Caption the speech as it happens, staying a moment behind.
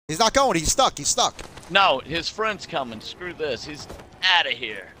He's not going. He's stuck. He's stuck. No, his friend's coming. Screw this. He's out of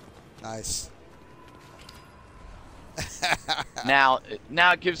here. Nice. Now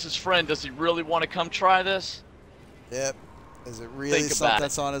it gives his friend. Does he really want to come try this? Yep. Is it really something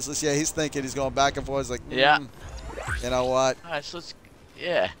that's on his list? Yeah, he's thinking. He's going back and forth. He's like, yeah. You know what? All right, so let's.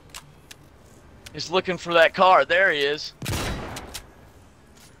 Yeah. He's looking for that car. There he is.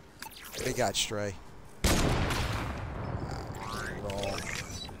 We got Stray.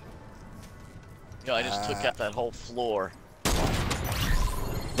 Yo, I just took out that whole floor.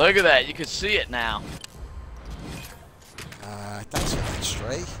 Look at that. You can see it now. Thanks for that,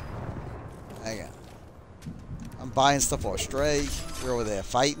 Stray. Hang on. I'm buying stuff for Stray. We're over there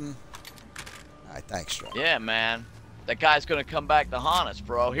fighting. Alright, thanks, Stray. Yeah, man. That guy's gonna come back to haunt us,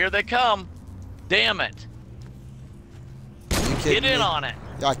 bro. Here they come. Damn it. Get in on it.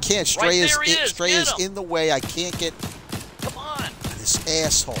 Yo, I can't. Stray is in the way. I can't get. Come on. This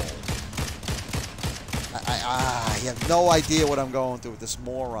asshole. I have no idea what I'm going through with this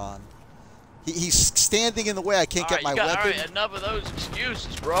moron. He's standing in the way. I can't get my weapon. All right, enough of those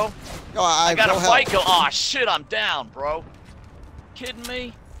excuses, bro. No, I got a fight go. Aw, shit, I'm down, bro. Kidding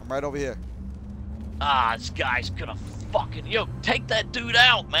me? I'm right over here. Ah, this guy's gonna fucking... Yo, take that dude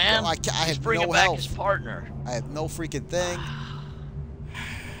out, man. No, I He's have bringing no back health. his partner. I have no freaking thing.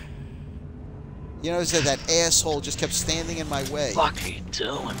 You know, that asshole just kept standing in my way. What the fuck are you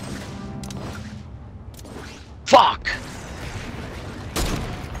doing? Fuck!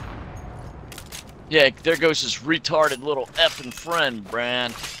 Yeah, there goes his retarded little effing friend,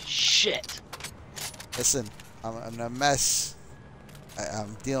 Brand. Shit. Listen, I'm in a mess.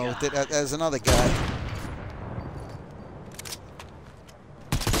 I'm dealing with it. There's another guy.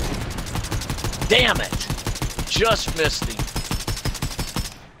 Damn it! Just missed him.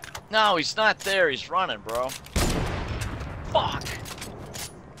 No, he's not there. He's running, bro. Fuck.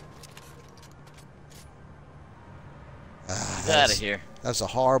 Get out of here. That's a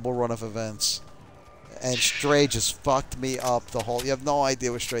horrible run of events. And Stray just fucked me up the whole... You have no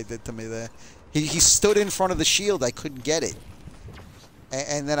idea what Stray did to me there. He stood in front of the shield. I couldn't get it.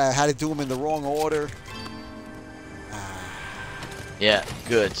 And then I had to do him in the wrong order. Yeah,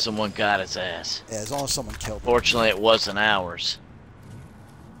 good. Someone got his ass. Yeah, as long as someone killed him. Fortunately, it wasn't ours.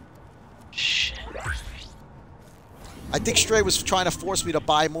 Shit. I think Stray was trying to force me to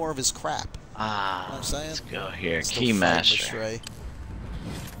buy more of his crap. Ah, you know what I'm saying? Let's go here. Keymaster. Stray.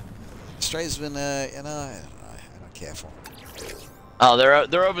 Stray's been, you know, I don't care for him. Oh,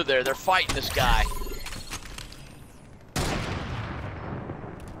 they're over there. They're fighting this guy.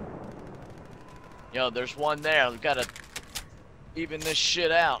 Yo, there's one there. We've got to even this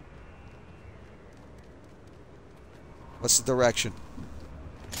shit out. What's the direction?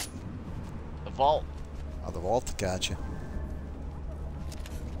 The vault. Oh, the vault. Gotcha.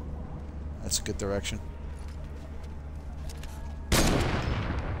 That's a good direction.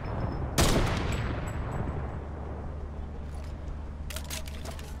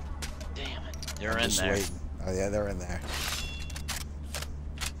 Damn it. They're in there. Waiting. Oh, yeah, they're in there.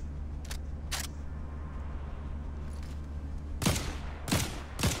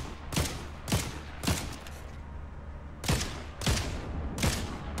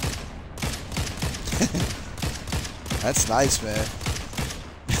 That's nice, man.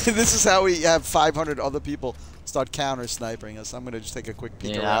 This is how we have 500 other people start counter sniping us. I'm gonna just take a quick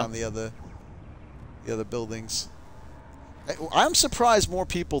peek around the other buildings. I'm surprised more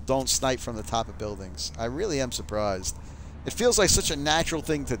people don't snipe from the top of buildings. I really am surprised. It feels like such a natural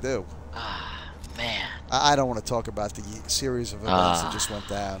thing to do. Ah, man. I don't want to talk about the series of events that just went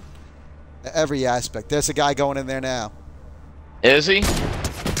down. Every aspect. There's a guy going in there now. Is he? I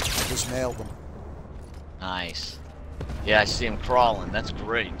just nailed him. Nice. Yeah, I see him crawling. That's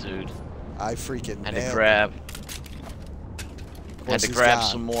great, dude. I freaking had nailed to grab. him. Had to grab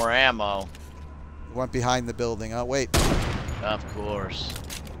some more ammo. He went behind the building. Oh, wait. Of course.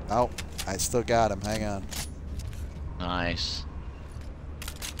 Oh, I still got him. Hang on. Nice.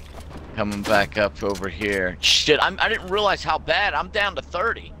 Coming back up over here. Shit, I didn't realize how bad. I'm down to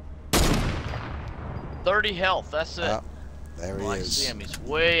 30. 30 health. That's it. Oh, there he is. I see him. He's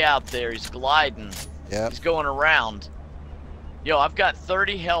way out there. He's gliding. Yeah. He's going around. Yo, I've got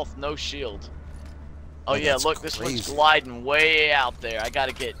 30 health, no shield. Oh yeah, look, this one's gliding way out there. I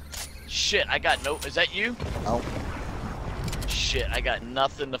gotta get... Shit, I got no... Is that you? Oh. Shit, I got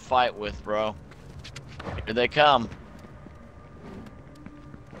nothing to fight with, bro. Here they come.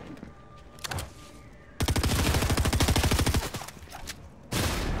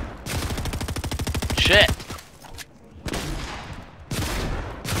 Shit.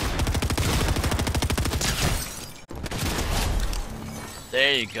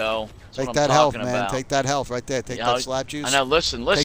 There you go. That's Take what that I'm health, talking man. about. Take that health right there. Take that slap juice. I know. Listen.